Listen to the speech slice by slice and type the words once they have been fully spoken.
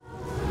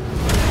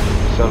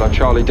Solar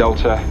Charlie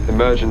Delta,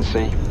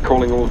 emergency,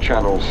 calling all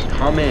channels.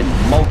 Come in.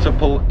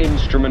 Multiple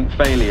instrument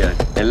failure.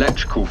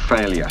 Electrical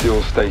failure.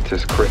 Fuel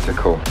status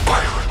critical.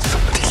 Why won't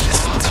somebody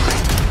listen to me?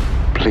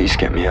 Please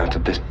get me out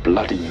of this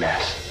bloody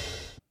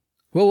mess.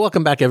 Well,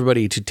 welcome back,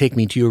 everybody, to Take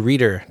Me to Your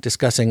Reader,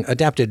 discussing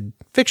adapted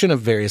fiction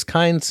of various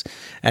kinds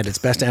at its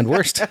best and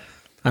worst.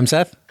 I'm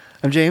Seth.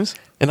 I'm James.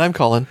 And I'm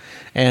Colin.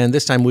 And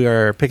this time we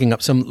are picking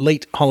up some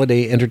late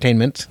holiday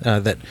entertainment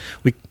that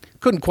we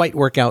couldn't quite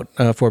work out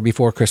for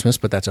before Christmas,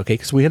 but that's okay,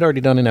 because we had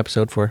already done an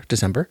episode for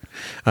December.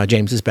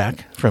 James is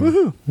back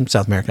from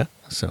South America.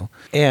 So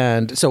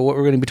what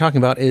we're going to be talking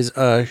about is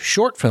a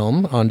short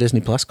film on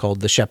Disney Plus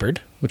called The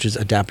Shepherd, which is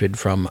adapted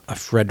from a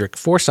Frederick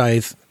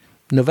Forsyth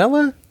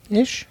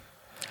novella-ish.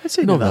 I'd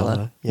say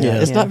novella.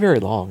 Yeah, it's not very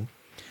long.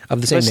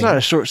 Of the same But it's name. not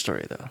a short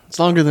story, though. It's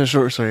longer than a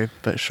short story,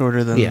 but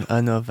shorter than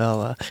a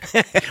novella.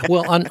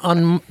 Well,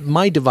 on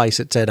my device,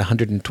 it said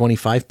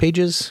 125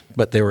 pages,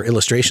 but there were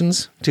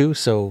illustrations, too.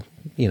 So,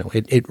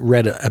 it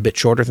read a bit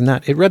shorter than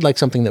that. It read like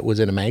something that was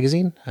in a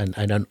magazine, and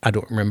I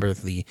don't remember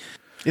the...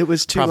 It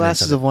was 2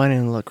 glasses of wine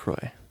and a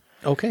LaCroix.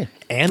 Okay.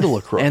 And a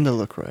LaCroix. And a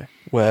LaCroix.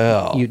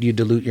 Well. You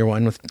dilute your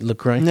wine with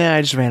LaCroix? Nah,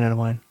 I just ran out of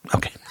wine.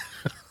 Okay.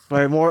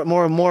 More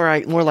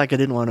like I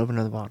didn't want to open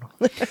another bottle.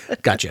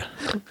 Gotcha.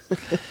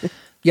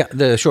 Yeah,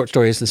 the short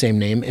story is the same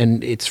name,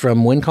 and it's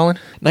from when, Colin?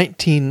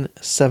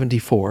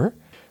 1974,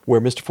 where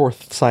Mr.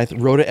 Forsyth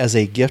wrote it as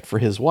a gift for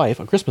his wife,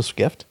 a Christmas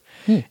gift,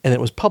 and it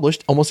was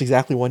published almost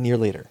exactly 1 year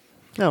later.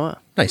 Oh, wow.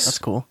 Nice. That's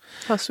cool.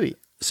 How sweet.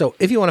 So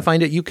if you want to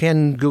find it, you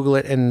can Google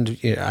it, and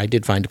I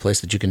did find a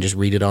place that you can just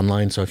read it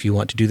online, so if you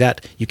want to do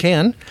that, you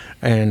can.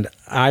 And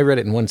I read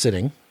it in one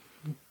sitting.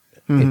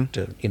 It,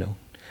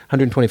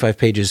 125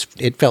 pages,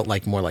 it felt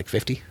like more like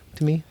 50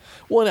 to me.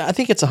 Well, I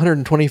think it's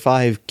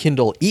 125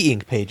 Kindle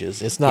e-ink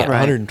pages. It's not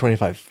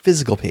 125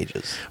 physical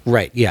pages.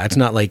 Right, yeah. It's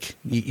not like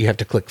you have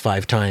to click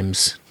 5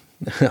 times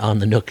on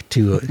the Nook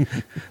to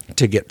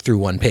get through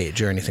one page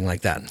or anything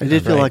like that. I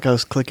did feel like I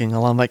was clicking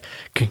along, like,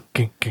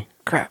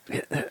 crap.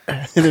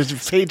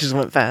 Those pages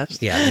went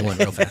fast. Yeah, they went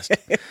real fast.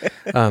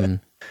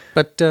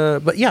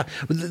 But yeah,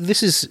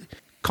 this is...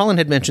 Colin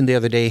had mentioned the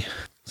other day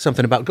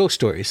something about ghost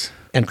stories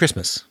and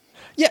Christmas.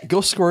 Yeah,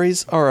 ghost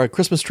stories are a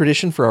Christmas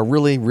tradition for a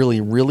really, really,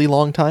 really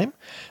long time.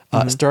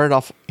 It started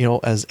off,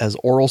 as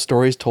oral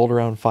stories told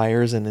around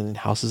fires and in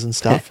houses and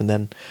stuff, and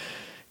then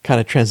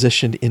kind of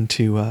transitioned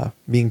into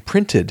being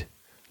printed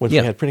once we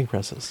had printing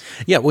presses.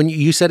 Yeah, when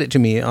you said it to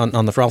me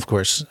on the Frolf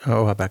course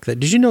a while back,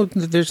 did you know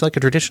that there's like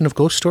a tradition of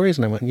ghost stories?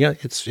 And I went, yeah,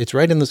 it's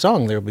right in the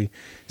song. There'll be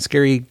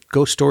scary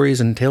ghost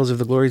stories and tales of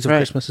the glories of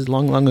Christmas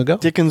long, long ago.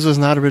 Dickens was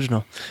not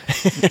original.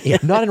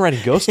 Not in writing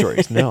ghost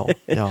stories, no.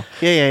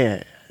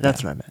 Yeah.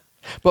 That's what I meant.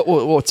 But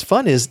what's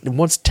fun is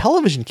once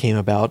television came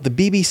about, the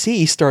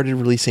BBC started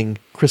releasing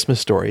Christmas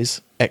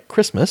stories at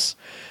Christmas.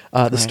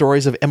 The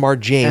stories of M.R.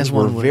 James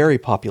were very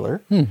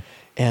popular.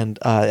 And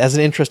as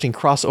an interesting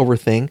crossover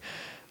thing,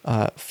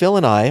 Phil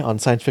and I on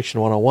Science Fiction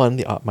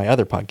 101, my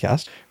other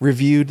podcast,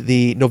 reviewed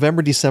the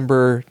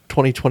November-December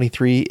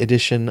 2023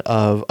 edition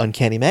of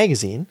Uncanny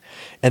Magazine.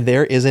 And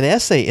there is an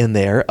essay in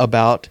there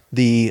about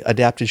the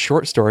adapted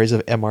short stories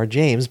of M.R.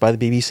 James by the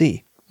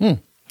BBC. Yeah,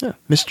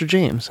 Mr.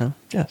 James, huh?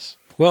 Yes.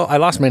 Well, I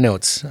lost my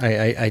notes.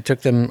 I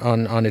took them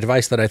on a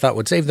device that I thought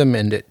would save them,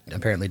 and it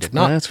apparently did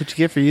not. Well, that's what you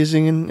get for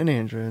using an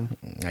Android.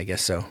 I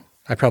guess so.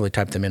 I probably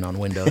typed them in on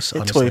Windows,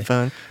 honestly. Toy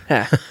phone.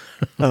 That's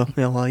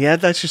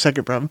your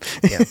second problem.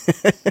 Yeah.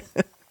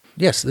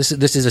 Yes, this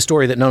is a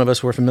story that none of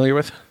us were familiar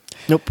with.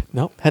 Nope.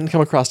 Hadn't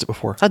come across it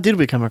before. How did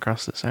we come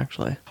across this,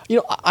 actually?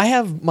 I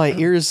have my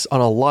ears on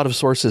a lot of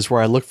sources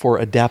where I look for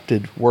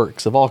adapted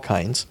works of all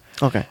kinds.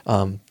 Okay.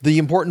 The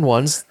important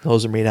ones,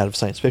 those are made out of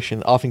science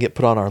fiction, often get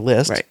put on our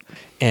list. Right.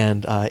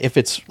 And if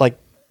it's like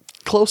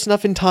close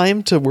enough in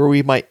time to where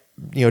we might,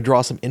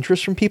 draw some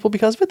interest from people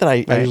because of it, then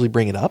I usually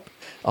bring it up.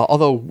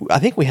 Although I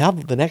think we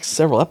have the next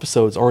several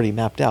episodes already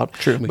mapped out.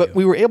 True. But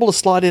we were able to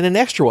slot in an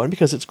extra one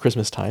because it's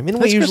Christmas time.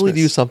 And we usually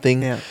do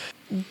something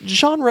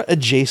genre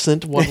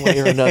adjacent one way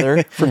or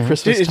another for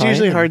Christmas time. It's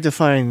usually hard to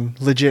find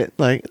legit,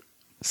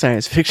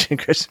 science fiction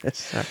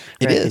Christmas.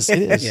 It is.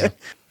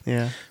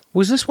 Yeah.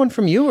 Was this one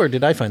from you, or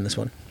did I find this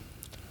one?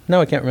 No,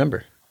 I can't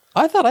remember.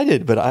 I thought I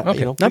did, but I'm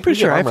pretty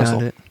sure I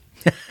found it.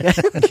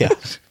 Yeah.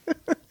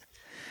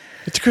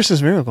 It's a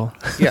Christmas miracle.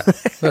 Yeah.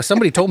 Well,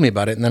 somebody told me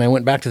about it, and then I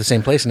went back to the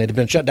same place, and it had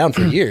been shut down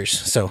for years.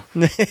 So,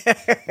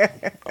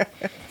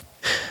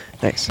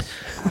 Nice.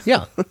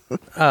 yeah.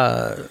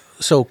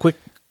 So quick.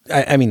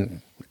 I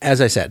mean,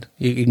 as I said,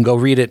 you can go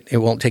read it. It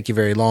won't take you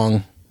very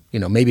long.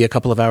 Maybe a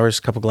couple of hours,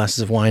 a couple glasses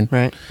of wine,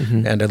 Right.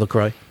 and a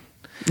LaCroix,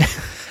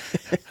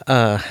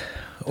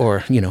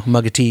 or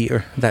mug of tea,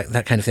 or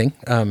that kind of thing.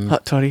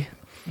 Hot toddy.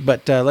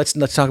 But let's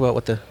talk about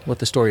what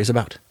the story is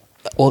about.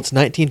 Well, it's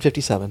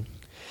 1957,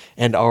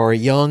 and our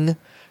young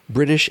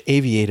British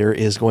aviator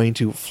is going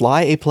to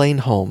fly a plane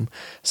home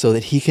so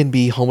that he can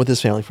be home with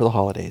his family for the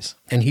holidays.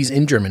 And he's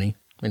in Germany,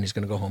 and he's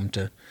going to go home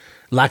to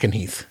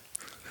Lakenheath.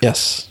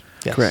 Yes.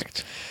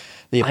 Correct.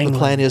 The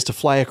plan is to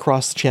fly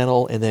across the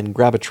channel and then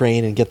grab a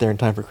train and get there in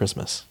time for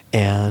Christmas.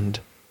 And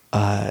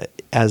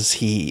as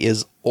he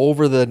is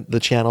over the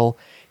channel,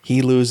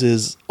 he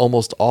loses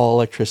almost all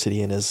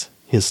electricity in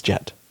his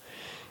jet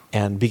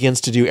and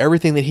begins to do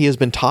everything that he has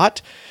been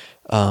taught.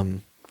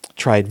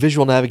 Tried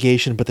visual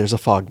navigation, but there's a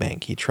fog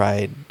bank. He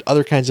tried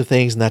other kinds of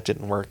things, and that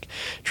didn't work.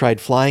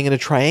 Tried flying in a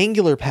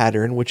triangular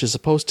pattern, which is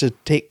supposed to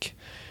take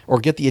or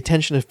get the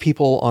attention of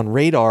people on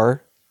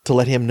radar to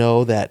let him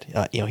know that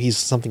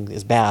something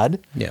is bad.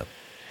 Yeah.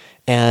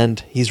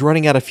 And he's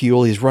running out of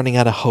fuel. He's running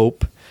out of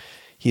hope.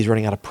 He's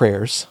running out of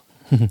prayers.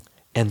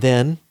 And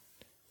then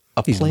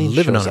He's plane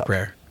living shows on a up.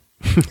 prayer.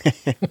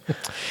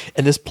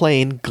 And this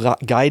plane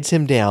guides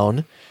him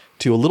down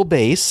to a little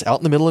base out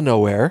in the middle of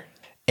nowhere,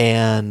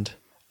 and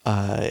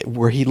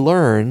where he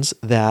learns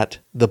that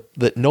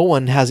that no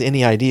one has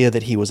any idea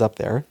that he was up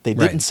there. They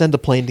didn't Right. send a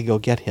plane to go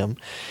get him,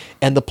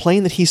 and the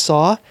plane that he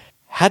saw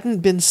hadn't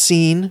been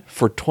seen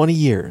for 20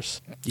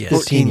 years. Yes.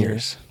 15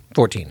 years.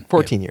 14.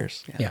 14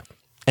 years. Yeah.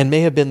 And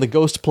may have been the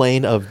ghost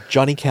plane of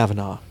Johnny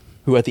Kavanaugh,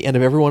 who at the end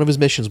of every one of his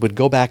missions would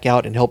go back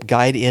out and help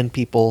guide in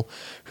people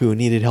who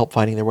needed help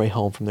finding their way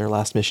home from their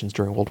last missions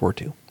during World War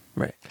II.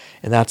 Right.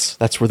 And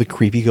that's where the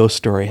creepy ghost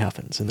story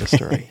happens in this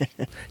story.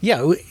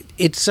 Yeah,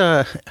 it's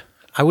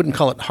I wouldn't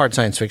call it hard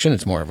science fiction.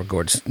 It's more of a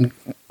Gord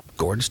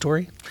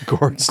story,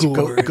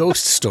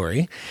 ghost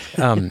story.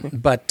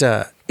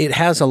 But it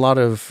has a lot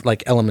of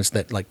like elements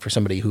that, like, for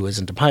somebody who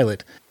isn't a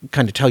pilot,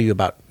 kind of tell you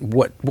about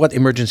what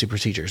emergency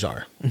procedures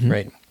are,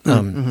 right?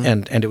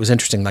 And it was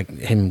interesting, like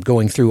him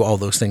going through all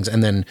those things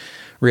and then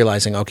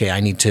realizing, okay, I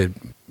need to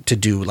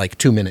do like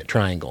 2-minute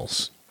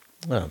triangles.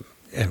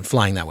 And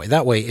flying that way.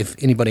 That way, if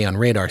anybody on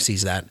radar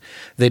sees that,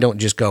 they don't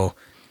just go,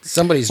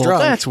 somebody's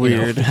drunk. That's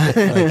weird.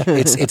 Like,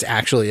 it's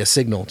actually a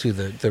signal to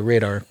the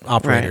radar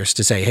operators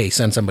to say, hey,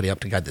 send somebody up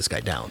to guide this guy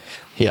down.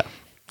 Yeah.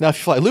 Now, if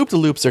you fly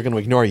loop-to-loops, they're going to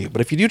ignore you.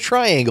 But if you do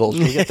triangles,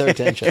 you get their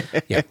attention.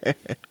 Yeah.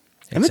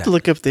 I meant to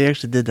look up if they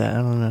actually did that. I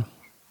don't know.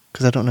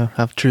 Because I don't know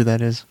how true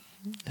that is.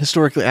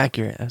 Historically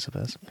accurate, I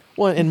suppose.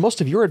 Well, and most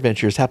of your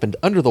adventures happened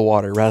under the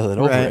water rather than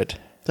over it.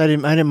 I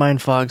didn't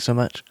mind fog so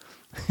much.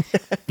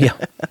 Yeah.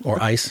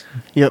 Or ice.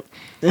 Yep.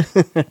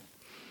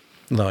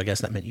 Though I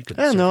guess that meant you could.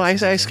 I don't know.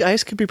 surface it.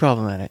 Ice could be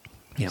problematic.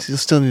 Yeah. You'll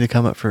still need to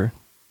come up for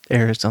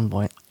air at some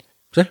point.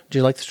 So, do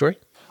you like the story?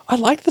 I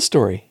like the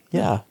story.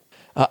 Yeah.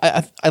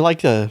 I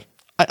like a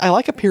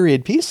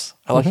period piece.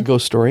 I like a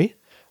ghost story.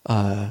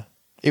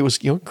 It was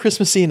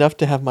Christmassy enough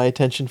to have my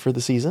attention for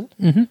the season.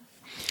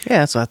 Yeah,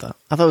 that's what I thought.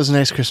 I thought it was a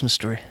nice Christmas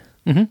story.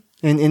 Mm-hmm.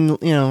 And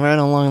right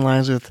along the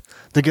lines with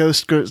the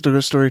ghost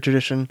story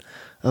tradition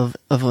of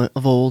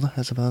old,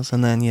 I suppose.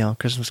 And then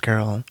Christmas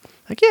Carol.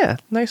 And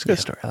nice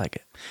ghost story. I like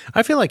it.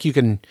 I feel like you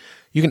can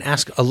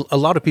ask a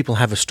lot of people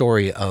have a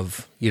story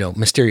of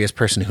mysterious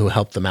person who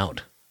helped them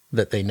out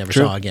that they never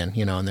saw again.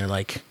 And they're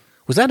like,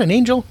 was that an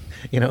angel?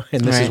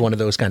 And this is one of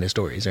those kind of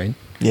stories, right?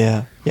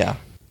 Yeah. Yeah.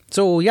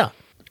 So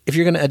if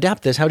you're going to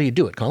adapt this, how do you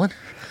do it, Colin?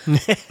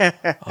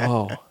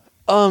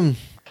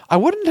 I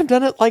wouldn't have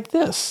done it like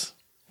this,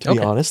 to be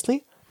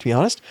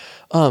honest.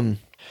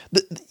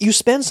 You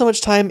spend so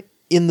much time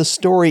in the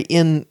story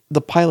in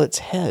the pilot's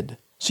head.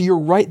 So you're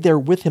right there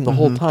with him the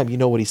whole time. You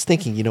know what he's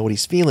thinking. You know what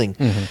he's feeling.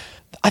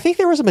 I think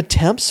there were some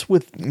attempts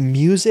with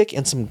music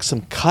and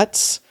some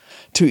cuts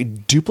to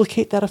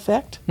duplicate that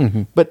effect,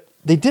 but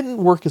they didn't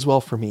work as well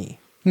for me.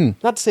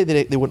 Not to say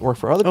that they wouldn't work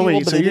for other people.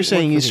 Wait, but so you're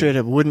saying you straight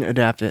up wouldn't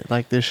adapt it?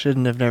 Like this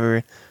shouldn't have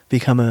never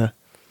become a...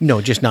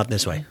 No, just not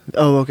this way.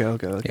 Oh,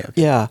 okay.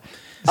 Yeah.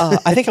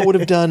 I think I would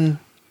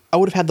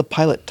have had the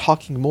pilot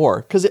talking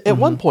more. Because at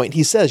one point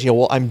he says,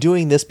 well, I'm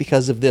doing this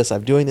because of this.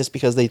 I'm doing this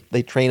because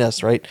they train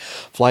us, right?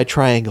 Fly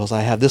triangles.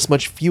 I have this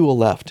much fuel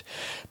left.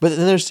 But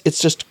then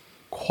it's just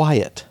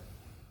quiet.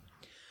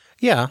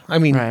 Yeah, I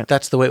mean, Right.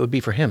 that's the way it would be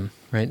for him,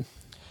 right?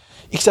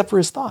 Except for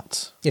his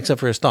thoughts. Except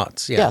for his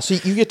thoughts, yeah. Yeah, so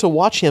you get to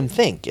watch him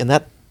think. And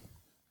that...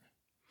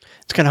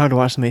 It's kind of hard to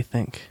watch somebody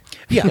think.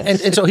 Yeah,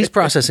 and so he's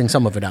processing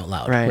some of it out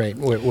loud, Right.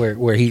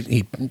 Where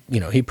he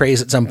he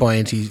prays at some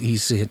point.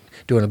 He's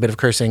doing a bit of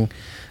cursing,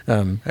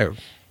 or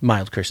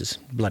mild curses,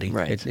 bloody.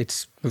 Right.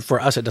 It's for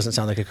us, it doesn't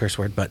sound like a curse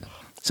word, but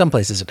some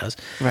places it does.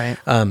 Right.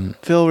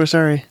 Phil, we're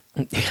sorry.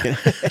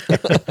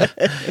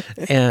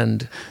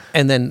 And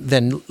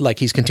then like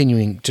he's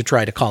continuing to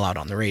try to call out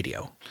on the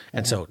radio,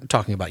 and so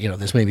talking about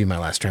this may be my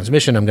last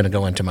transmission. I'm going to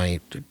go into my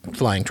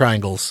flying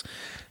triangles,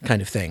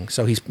 kind of thing.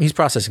 So he's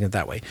processing it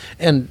that way.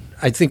 And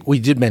I think we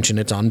did mention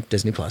it's on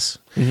Disney Plus.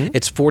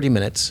 It's 40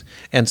 minutes,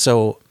 and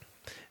so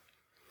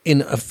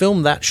in a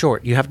film that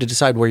short, you have to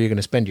decide where you're going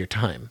to spend your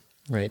time,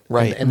 right?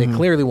 Right. And they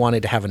clearly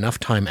wanted to have enough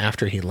time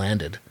after he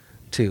landed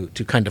to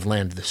kind of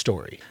land the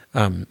story,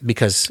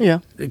 because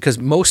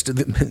most of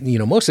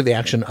the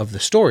action of the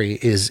story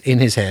is in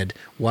his head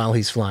while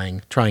he's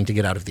flying, trying to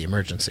get out of the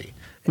emergency.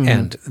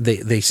 And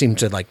they seem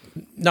to like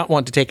not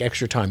want to take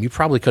extra time. You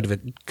probably could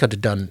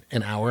have done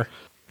an hour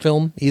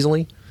film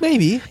easily,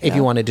 Maybe. if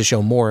you wanted to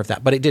show more of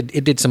that. But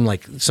it did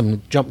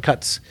some jump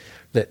cuts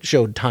that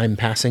showed time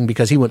passing,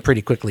 because he went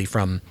pretty quickly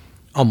from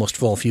almost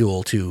full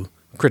fuel to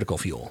critical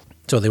fuel.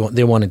 So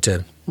they wanted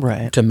to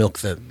Right. to milk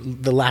the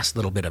last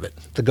little bit of it,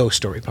 the ghost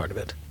story part of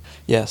it.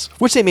 Yes,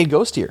 which they made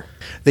ghostier.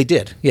 They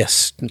did,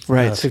 yes.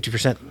 Right.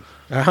 50%,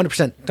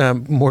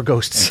 100% more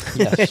ghosts.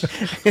 Yes.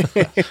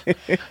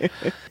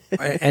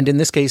 And in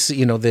this case,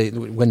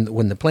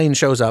 when the plane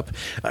shows up,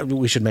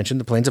 we should mention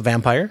the plane's a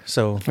vampire,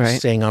 so Right.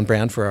 staying on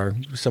brand for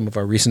some of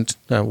our recent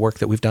work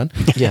that we've done.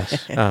 Yes.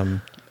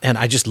 And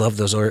I just love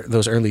those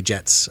early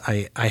jets.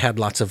 I had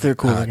lots of They're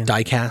cool looking.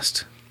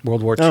 die-cast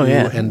World War II Oh,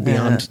 yeah. and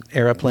beyond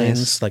era planes,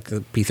 Nice. like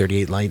the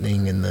P-38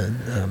 Lightning and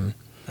the.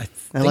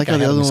 I like how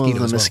the other one was a as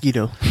well.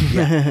 mosquito.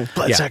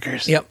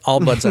 Bloodsuckers. Yep, all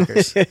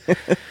bloodsuckers.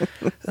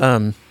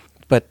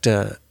 But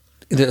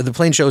the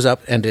plane shows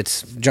up and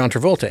it's John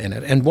Travolta in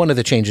it. And one of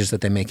the changes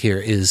that they make here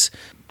is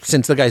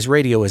since the guy's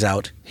radio is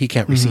out, he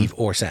can't receive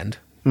or send.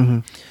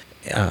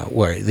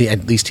 Or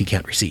at least he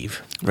can't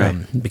receive, Right.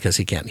 Because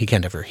he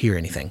can't ever hear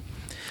anything.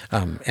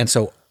 And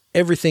so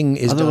everything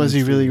is Although, done. was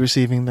he really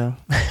receiving though?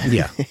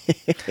 Yeah.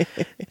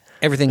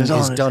 Everything It's all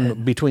is in his done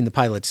head. between the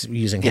pilots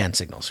using hand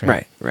signals.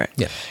 Right. Right.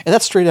 Yeah. And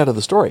that's straight out of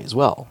the story as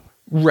well.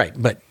 Right.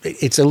 But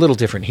it's a little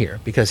different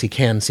here because he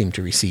can seem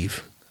to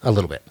receive a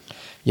little bit.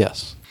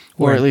 Yes.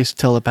 Or at least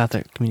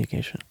telepathic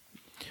communication.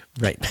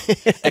 Right.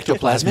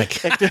 Ectoplasmic.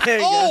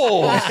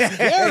 Oh,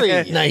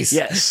 very Nice.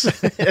 Yes.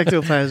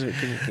 Ectoplasmic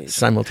communication.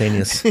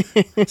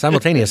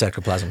 Simultaneous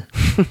ectoplasm.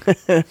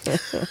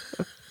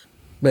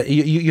 But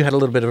you had a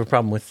little bit of a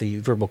problem with the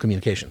verbal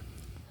communication.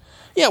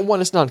 Yeah,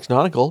 one, it's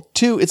non-canonical.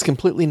 Two, it's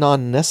completely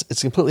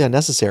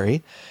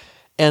unnecessary.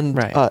 And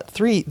Right.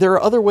 three, there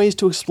are other ways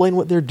to explain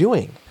what they're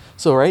doing.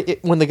 So, right,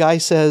 when the guy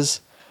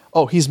says,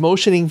 "Oh, he's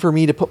motioning for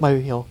me to put my,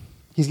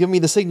 he's giving me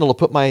the signal to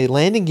put my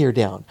landing gear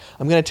down.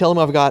 I'm going to tell him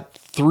I've got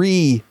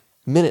 3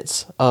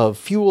 minutes of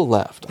fuel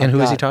left." And I've who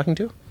is he got talking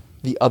to?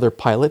 The other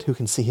pilot who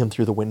can see him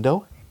through the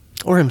window.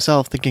 Or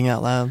himself thinking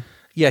out loud.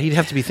 Yeah, he'd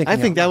have to be thinking. I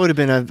think out that would have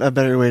been a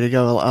better way to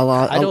go. A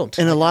lot. I don't.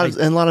 In a lot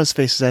of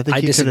spaces. I think I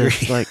he could have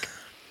disagree.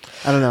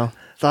 I don't know.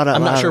 Thought out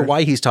I'm loud. not sure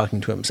why he's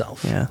talking to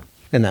himself. Yeah.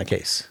 In that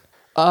case.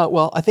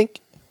 Well, I think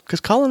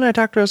Because Colin and I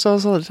talk to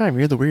ourselves all the time.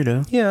 You're the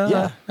weirdo.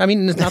 Yeah. I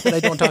mean, it's not that I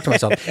don't talk to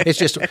myself. It's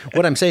just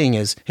what I'm saying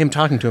is him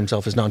talking to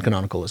himself is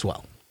non-canonical as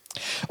well.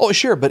 Oh,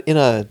 sure, but in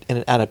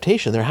an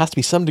adaptation, there has to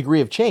be some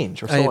degree of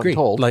change, or so I agree. I'm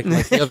told. Like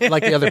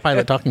the other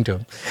pilot talking to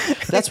him.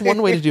 That's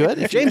one way to do it.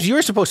 If James, you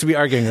were supposed to be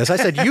arguing this. I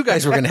said you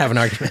guys were going to have an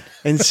argument.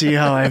 And see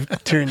how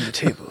I've turned the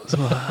tables.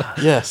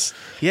 yes,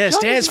 Yes,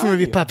 John dance is for me,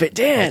 arguing. puppet,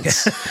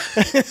 dance.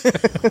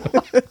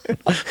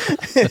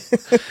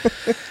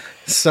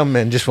 Some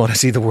men just want to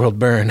see the world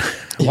burn.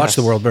 Watch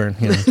the world burn.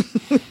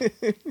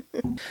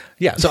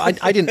 Yeah. So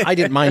I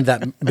didn't mind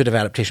that bit of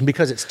adaptation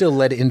because it still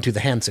led into the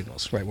hand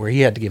signals, right? Where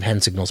he had to give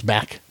hand signals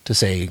back to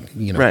say,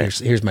 Right.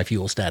 here's my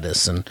fuel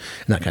status and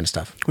that kind of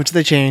stuff. Which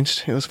they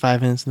changed. It was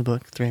 5 minutes in the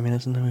book, 3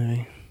 minutes in the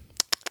movie.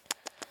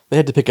 they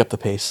had to pick up the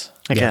pace.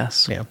 I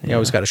guess. Yeah. You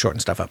always got to shorten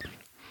stuff up.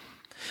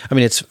 I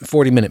mean, it's a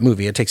 40-minute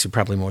movie. It takes you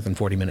probably more than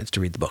 40 minutes to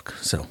read the book.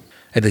 So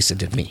at least it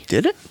did me.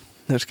 Did it?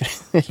 No, just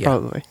kidding. Yeah.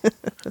 Probably.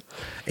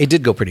 It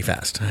did go pretty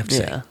fast, I have to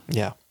say.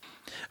 Yeah.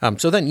 Yeah,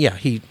 So then, yeah,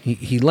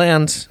 he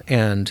lands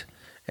and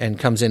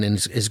comes in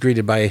and is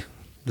greeted by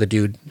the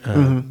dude,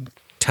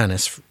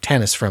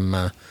 Tanis from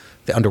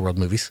the Underworld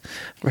movies.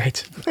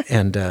 Right.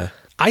 And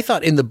I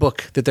thought in the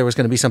book that there was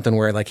going to be something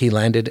where like he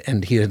landed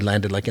and he had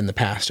landed like in the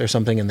past or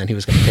something, and then he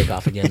was going to take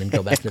off again and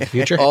go back to the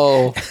future.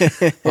 Oh,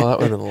 that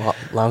would have been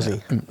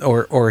lousy.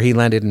 Or he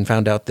landed and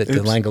found out that the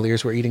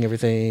Langoliers were eating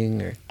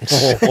everything. Or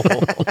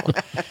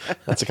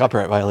That's a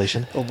copyright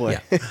violation. Oh, boy.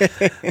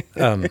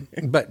 Yeah.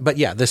 But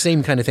yeah, the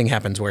same kind of thing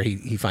happens where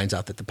he finds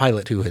out that the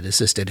pilot who had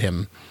assisted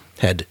him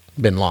had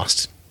been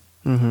lost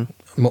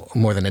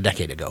more than a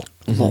decade ago.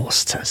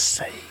 Lost to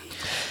say.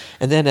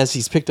 And then as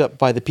he's picked up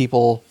by the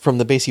people from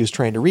the base he was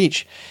trying to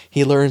reach,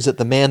 he learns that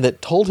the man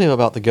that told him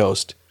about the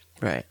ghost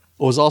Right.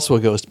 was also a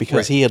ghost because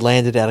Right. he had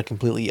landed at a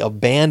completely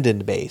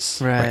abandoned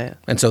base. Right.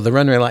 And so the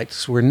runway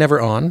lights were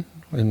never on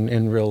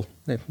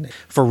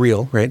for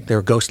real, right? They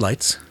were ghost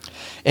lights.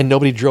 And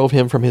nobody drove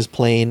him from his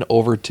plane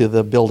over to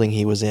the building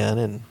he was in.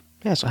 And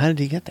Yeah, so how did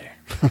he get there?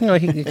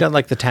 He got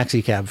like the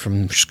taxi cab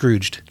from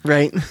Scrooged.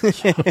 Right.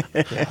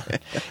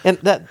 and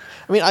that,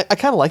 I mean, I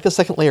kind of like the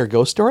second layer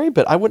ghost story,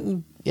 but I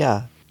wouldn't,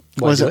 yeah.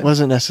 Why do it?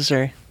 Wasn't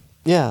necessary.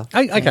 Yeah.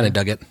 I kind of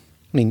dug it.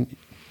 I mean,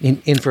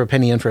 in for a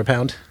penny, in for a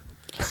pound.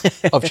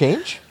 Of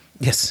change?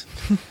 Yes.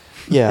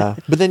 Yeah.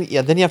 But then you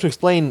have to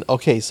explain,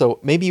 okay, so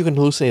maybe you can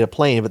hallucinate a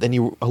plane, but then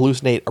you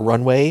hallucinate a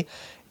runway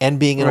and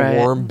being in Right. a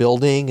warm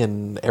building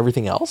and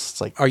everything else.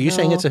 It's like, Are you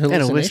saying it's a And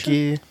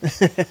hallucination? a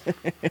whiskey.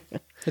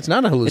 It's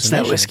not a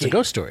hallucination. It's whiskey. a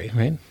ghost story,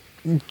 right?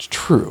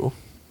 True.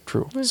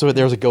 So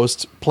there's a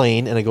ghost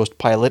plane and a ghost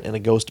pilot and a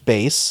ghost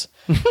base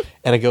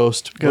and a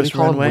ghost. What do you Ghost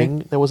call him?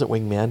 runway? That wasn't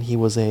wingman. He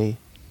was a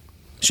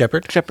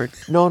Shepherd? Shepherd.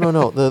 no.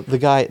 The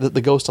guy, the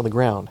ghost on the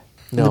ground.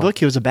 No, In the book,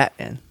 he was a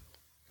Batman.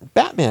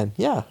 Batman.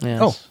 Yeah. Yes.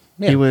 Oh,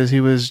 yeah.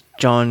 He was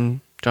John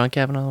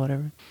Kavanaugh,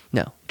 whatever.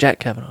 No, Jack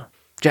Kavanaugh.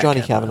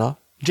 Johnny Kavanaugh.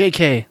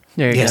 J.K.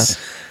 There you Yes.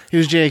 go. He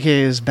was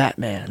J.K. as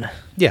Batman.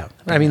 Yeah.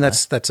 I mean,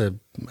 that's a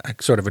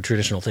sort of a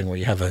traditional thing where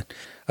you have a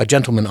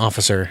gentleman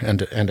officer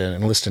and an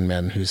enlisted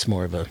man who's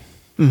more of a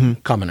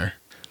commoner.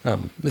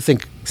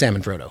 Think Sam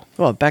and Frodo.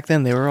 Well, back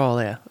then they were all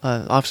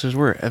officers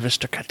were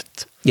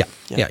aristocrats. Yeah.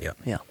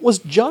 Yeah. Was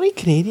Johnny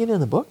Canadian in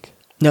the book?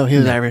 No, he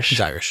was Irish.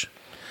 He's Irish.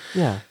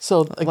 Yeah.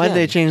 So again, Why did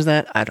they change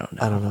that? I don't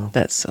know.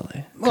 That's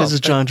silly. Because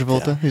it's John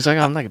Travolta. He's like,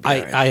 I'm not going to be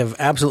Irish. I have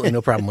absolutely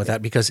no problem with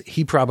that because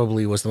he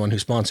probably was the one who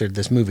sponsored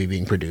this movie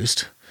being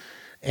produced.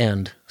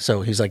 And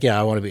so he's like, yeah,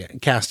 I want to be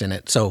cast in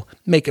it. So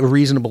make a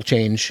reasonable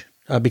change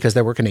because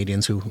there were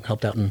Canadians who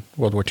helped out in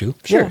World War II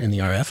in the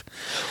RF.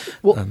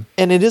 Well,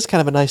 and it is kind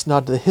of a nice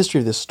nod to the history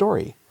of this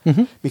story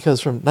because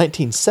from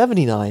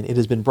 1979, it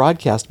has been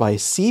broadcast by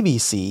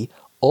CBC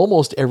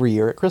almost every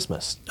year at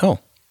Christmas. Oh,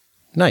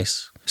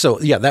 nice.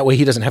 So yeah, that way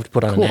he doesn't have to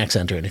put on an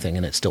accent or anything,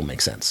 and it still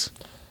makes sense.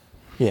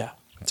 Yeah.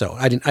 So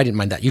I didn't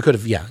mind that. You could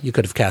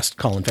have cast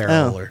Colin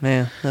Farrell. Oh,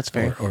 man, that's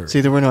fair. Or,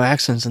 See, there were no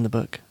accents in the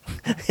book.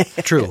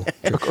 True.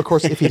 Of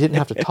course, if he didn't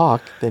have to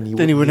talk, then you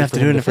wouldn't have to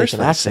do it in the first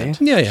place.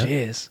 Yeah.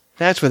 Jeez.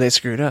 That's where they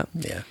screwed up.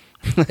 Yeah.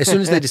 As soon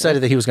as they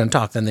decided that he was going to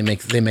talk, then they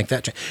make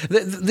that change.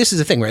 This is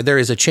the thing, right? There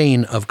is a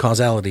chain of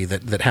causality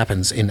that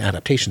happens in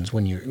adaptations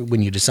when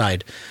you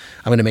decide,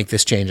 I'm going to make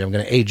this change. I'm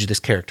going to age this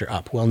character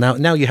up. Well,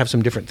 now you have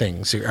some different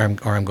things, or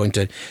I'm going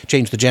to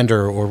change the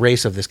gender or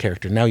race of this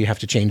character. Now you have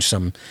to change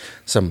some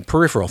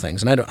peripheral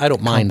things, and I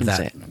don't mind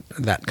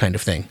that kind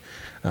of thing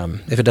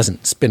if it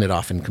doesn't spin it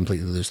off and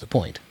completely lose the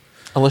point.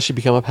 Unless you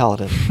become a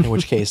paladin, in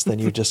which case then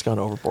you've just gone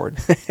overboard.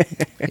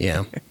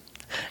 Yeah.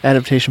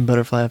 Adaptation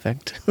butterfly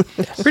effect.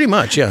 Pretty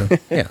much, yeah.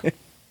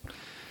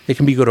 It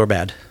can be good or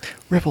bad.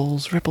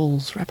 Ripples,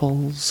 ripples,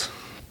 ripples.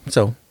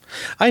 So,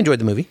 I enjoyed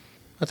the movie.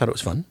 I thought it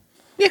was fun.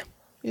 Yeah,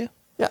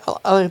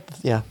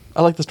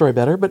 I like the story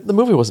better, but the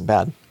movie wasn't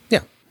bad.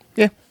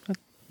 Yeah.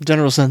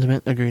 General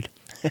sentiment, agreed.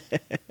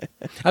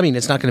 I mean,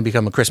 it's not going to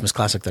become a Christmas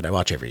classic that I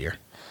watch every year.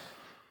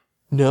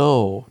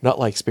 No, not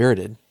like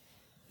Spirited.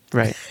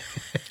 Right.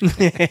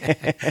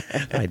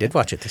 I did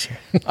watch it this year.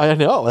 I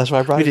know, that's why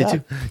I brought it up. We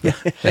did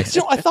too. Yeah.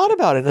 So I thought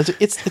about it.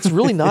 It's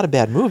really not a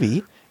bad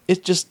movie.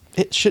 It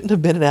shouldn't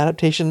have been an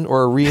adaptation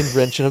or a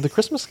reinvention of a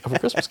Christmas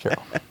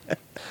Carol.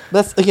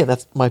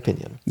 That's my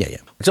opinion. Yeah.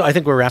 So I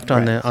think we're wrapped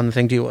on the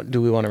thing. Do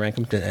we want to rank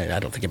them? I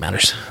don't think it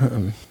matters.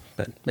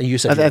 But you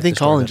said I think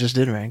Colin just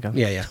did rank them.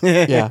 Yeah.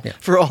 Yeah.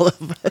 For all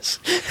of us.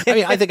 I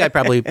mean, I think I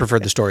probably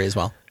preferred the story as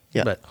well.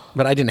 Yeah.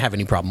 But I didn't have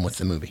any problem with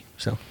the movie.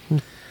 So.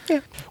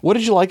 Yeah. What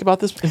did you like about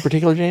this in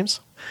particular, James?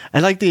 I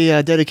like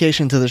the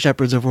dedication to the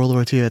shepherds of World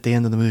War II at the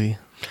end of the movie.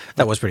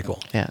 That was pretty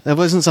cool. Yeah, that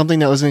wasn't something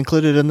that was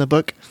included in the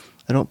book,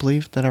 I don't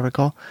believe, that I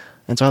recall.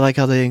 And so I like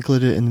how they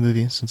included it in the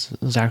movie, since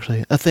it was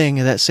actually a thing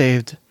that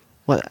saved,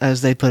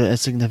 as they put it, a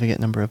significant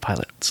number of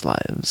pilots'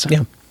 lives.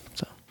 Yeah.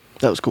 So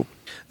that was cool.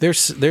 There's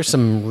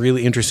some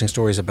really interesting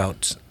stories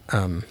about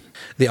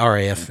the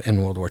RAF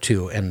in World War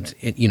II, and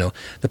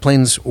the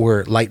planes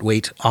were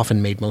lightweight,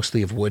 often made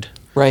mostly of wood,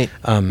 right,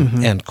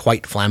 and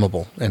quite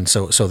flammable, and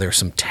so there's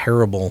some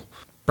terrible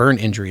burn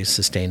injuries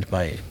sustained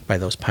by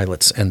those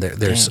pilots. And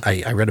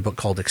I read a book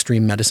called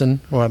Extreme Medicine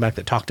a while back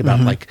that talked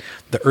about like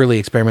the early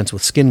experiments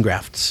with skin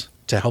grafts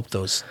to help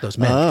those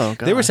men. Oh,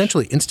 they were gosh.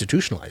 essentially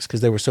institutionalized because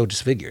they were so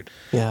disfigured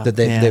that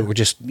Yeah. they were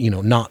just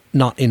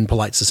not in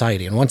polite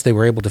society. And once they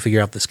were able to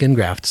figure out the skin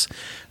grafts,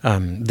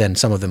 then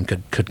some of them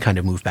could kind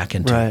of move back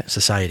into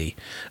society.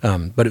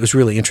 But it was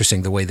really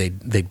interesting the way they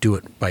do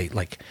it by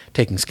like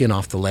taking skin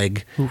off the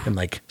leg and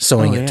like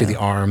sewing it to the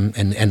arm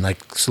and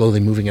like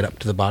slowly moving it up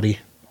to the body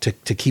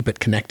to keep it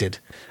connected.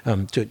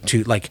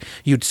 To like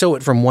you'd sew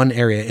it from one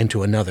area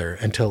into another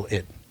until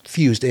it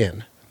fused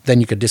in. Then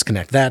you could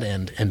disconnect that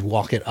end and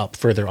walk it up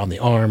further on the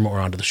arm or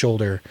onto the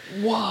shoulder.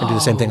 Wow. And do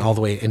the same thing all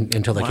the way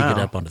until they could get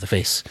up onto the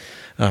face.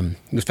 It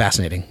was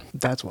fascinating.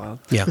 That's wild.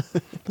 Yeah.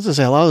 I was gonna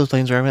say, a lot of those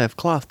planes are going to have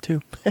cloth,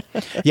 too.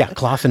 Yeah,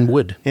 cloth and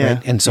wood. Yeah.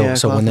 Right? And so Yeah, when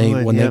cloth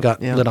and wood. they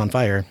got lit on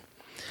fire,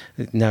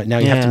 now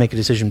you have to make a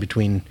decision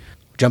between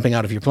jumping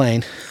out of your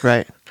plane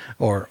Right.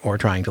 or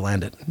trying to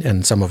land it.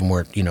 And some of them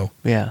were,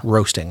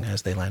 roasting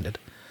as they landed.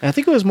 And I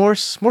think it was more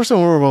so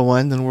in World War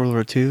I than World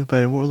War II,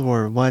 but in World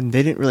War I,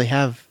 they didn't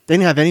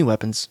have any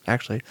weapons,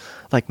 actually,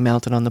 like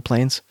mounted on the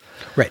planes.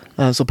 Right.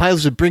 So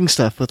pilots would bring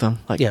stuff with them,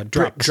 like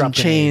bricks and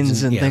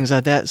chains and things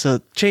like that. So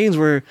chains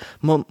were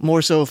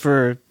more so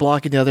for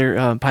blocking the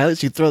other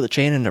pilots. You'd throw the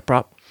chain in their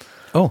prop.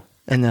 Oh.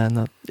 And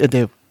then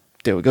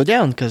they would go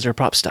down because their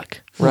prop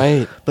stuck.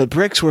 Right. But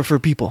bricks were for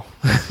people.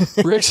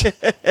 Bricks.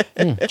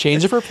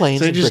 Chains are for planes.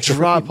 So they and just bricks are for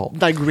drop people.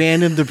 like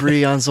random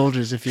debris on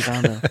soldiers if you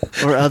found them,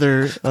 or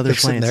other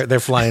planes. They're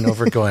flying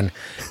over going,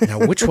 now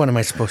which one am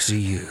I supposed to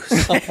use?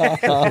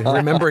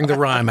 Remembering the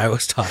rhyme I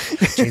was taught.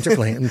 Chains are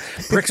flying.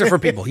 Bricks are for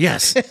people.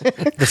 Yes.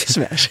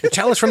 Smash. The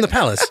chalice from the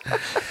palace.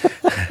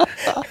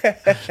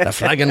 The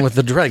flagon with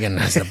the dragon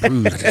has the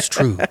brew that is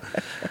true.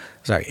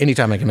 Sorry,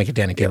 anytime I can make a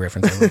Danny Kaye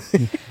reference, I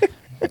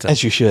will.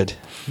 As you should.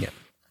 Yeah.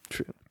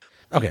 True.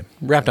 Okay,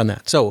 wrapped on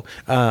that. So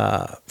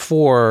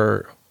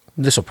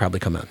this will probably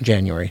come out in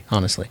January,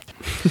 honestly.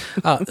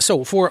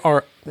 So for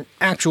our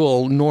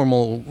actual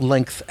normal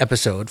length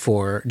episode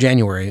for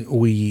January,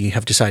 we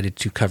have decided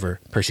to cover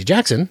Percy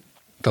Jackson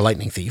The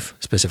Lightning Thief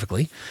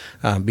specifically,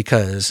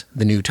 because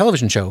the new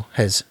television show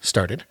has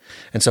started.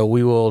 And so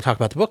we will talk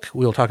about the book.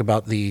 We will talk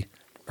about the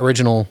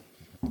original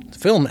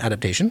film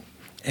adaptation.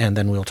 And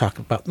then we'll talk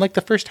about like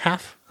the first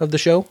half of the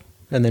show,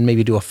 and then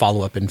maybe do a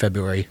follow-up in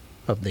February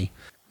of the,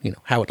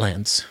 how it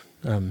lands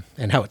and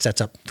how it sets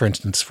up, for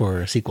instance, for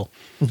a sequel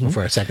or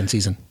for a second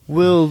season.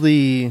 Will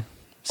the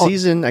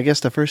season, I guess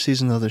the first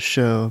season of the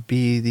show,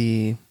 be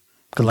the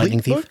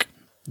Lightning Thief? book?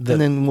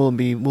 And then will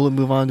it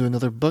move on to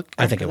another book?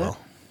 I think it after will.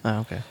 that? Oh,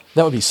 okay.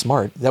 That would be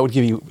smart. That would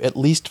give you at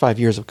least 5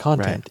 years of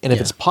content. Right. And if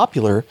Yeah. it's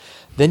popular,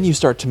 then you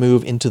start to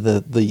move into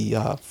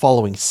the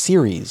following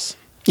series.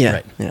 Yeah.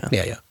 Right.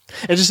 Yeah.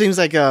 It just seems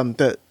like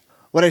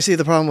what I see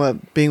the problem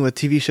with being with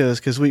TV shows,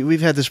 because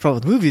we've had this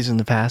problem with movies in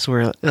the past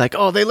where like,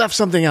 oh, they left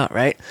something out,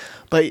 right?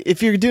 But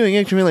if you're doing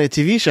incrementally a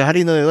TV show, how do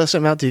you know they left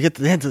something out till you get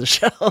to the end of the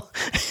show?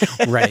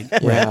 Right.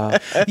 Yeah.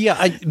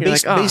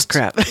 Yeah.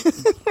 Crap.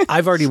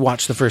 I've already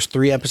watched the first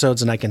 3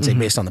 episodes, and I can say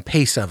based on the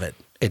pace of it,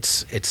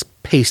 it's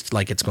paced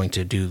like it's going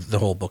to do the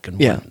whole book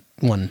in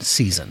one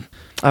season.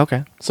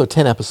 Okay. So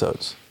 10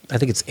 episodes. I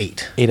think it's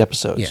 8. 8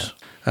 episodes.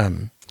 Yeah.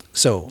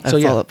 So I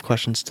have follow-up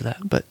questions to that,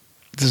 but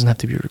it doesn't have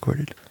to be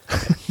recorded.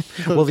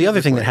 Well, the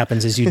other thing that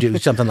happens is you do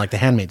something like The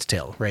Handmaid's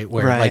Tale, right?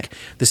 Where like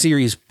the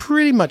series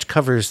pretty much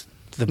covers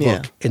the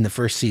book in the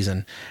first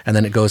season, and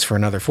then it goes for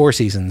another 4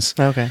 seasons.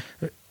 Okay.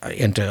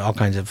 Into all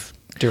kinds of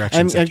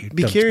directions. I'd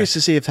be curious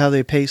to see how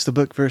they pace the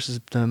book versus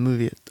the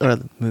movie, or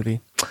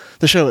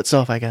the show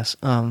itself, I guess.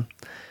 And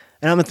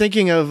I'm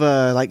thinking of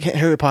like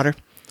Harry Potter,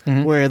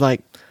 where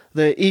like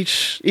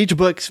each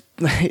book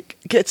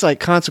gets like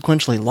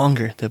consequentially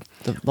longer. The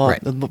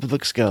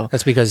books go.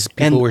 That's because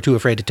people were too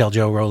afraid to tell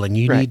Joe Rowling,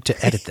 you need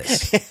to edit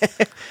this.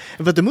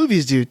 But the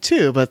movies do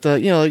too. But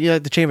you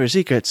had the Chamber of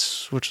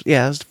Secrets, which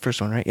that's the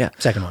first one, right? Yeah,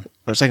 Second one.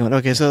 or second one.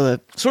 Okay, so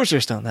the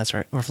Sorcerer's Stone, that's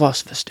right, or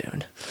Philosopher's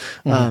Stone.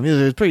 It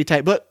was a pretty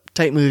tight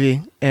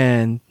movie,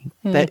 and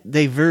that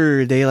they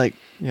like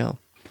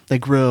they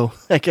grow.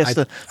 I guess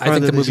I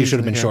think the movie should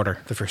have been shorter.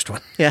 The first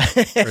one. Yeah.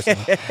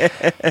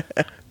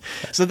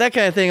 So that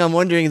kind of thing, I'm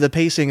wondering the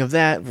pacing of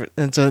that,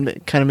 and so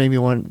it kind of made me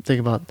want to think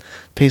about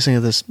pacing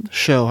of this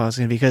show, how it's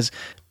going to be, because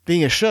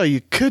being a show, you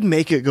could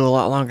make it go a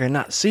lot longer and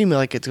not seem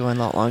like it's going a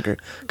lot longer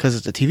because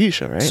it's a TV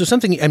show, right? So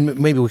something, and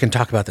maybe we can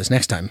talk about this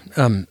next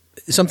time.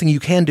 Something you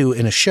can do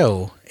in a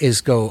show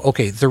is go,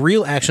 okay, the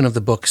real action of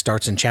the book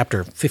starts in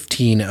chapter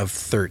 15 of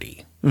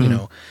 30.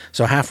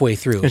 So halfway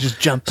through, just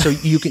jump. So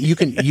you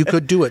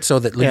could do it so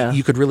that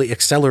you could really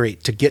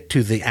accelerate to get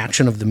to the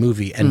action of the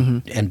movie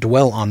and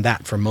dwell on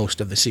that for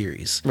most of the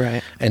series,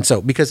 right? And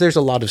so because there's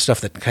a lot of stuff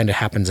that kind of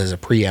happens as a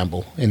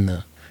preamble in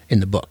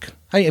the book.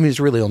 I mean, it's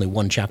really only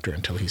one chapter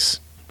until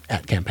he's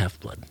at Camp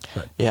Half-Blood.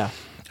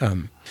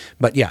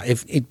 But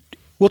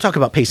we'll talk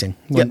about pacing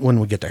when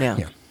we get there.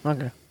 Yeah.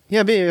 Okay.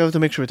 Yeah, we have to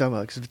make sure we talk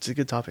about it because it's a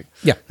good topic.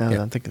 Yeah. Now that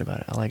I'm thinking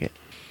about it, I like it.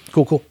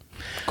 Cool.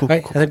 All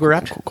right, I think we're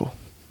wrapped. Cool.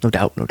 No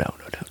doubt.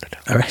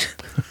 All right.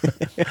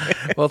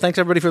 Well, thanks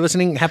everybody for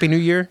listening. Happy New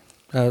Year.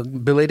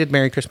 Belated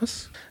Merry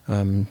Christmas.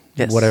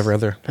 Yes. Whatever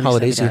other Happy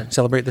holidays you Saturday.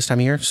 celebrate this time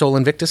of year. Sol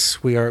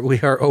Invictus. We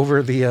are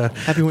over the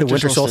Happy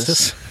winter,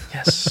 solstice.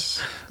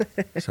 Yes.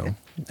 So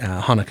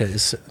Hanukkah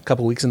is a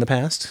couple weeks in the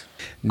past.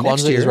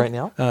 Kwanzaa is right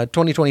now?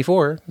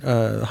 2024,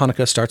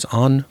 Hanukkah starts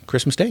on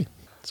Christmas Day.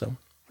 So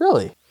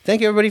Really?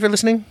 thank you everybody for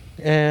listening,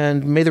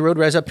 and may the road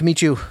rise up to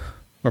meet you.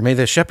 Or may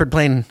the shepherd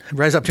plane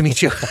rise up to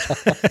meet you.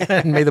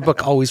 And may the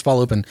book always fall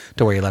open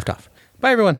to where you left off. Bye, everyone.